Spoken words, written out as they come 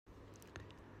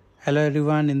Hello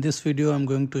everyone, in this video I'm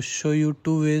going to show you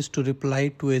two ways to reply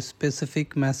to a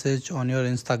specific message on your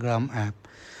Instagram app.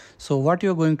 So what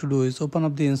you're going to do is open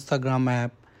up the Instagram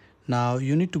app. Now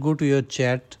you need to go to your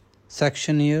chat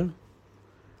section here.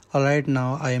 Alright,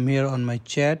 now I am here on my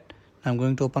chat. I'm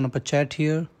going to open up a chat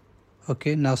here.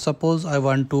 Okay, now suppose I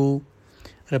want to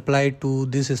reply to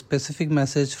this specific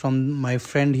message from my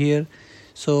friend here.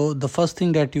 So the first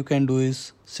thing that you can do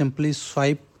is simply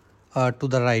swipe to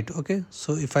the right. Okay,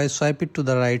 so if I swipe it to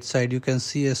the right side, you can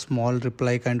see a small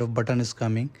reply kind of button is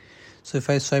coming. So if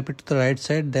I swipe it to the right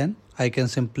side, then I can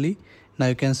simply, now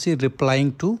you can see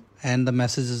replying to, and the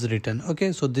message is written.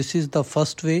 Okay, so this is the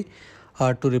first way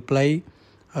to reply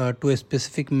to a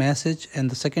specific message, and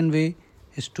the second way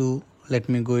is to, let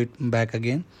me go it back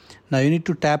again. Now you need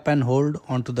to tap and hold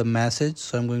onto the message.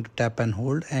 So I'm going to tap and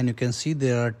hold, and you can see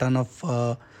there are a ton of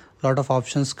lot of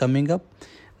options coming up.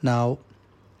 Now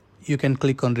you can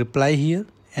click on reply here,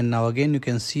 and now again you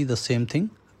can see the same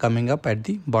thing coming up at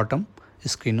the bottom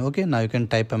screen. Okay, now you can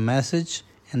type a message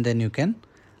and then you can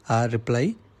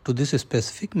reply to this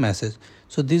specific message.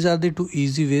 So these are the two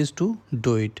easy ways to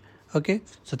do it. Okay,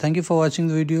 so thank you for watching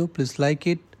the video. Please like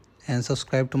it and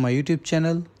subscribe to my YouTube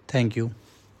channel. Thank you.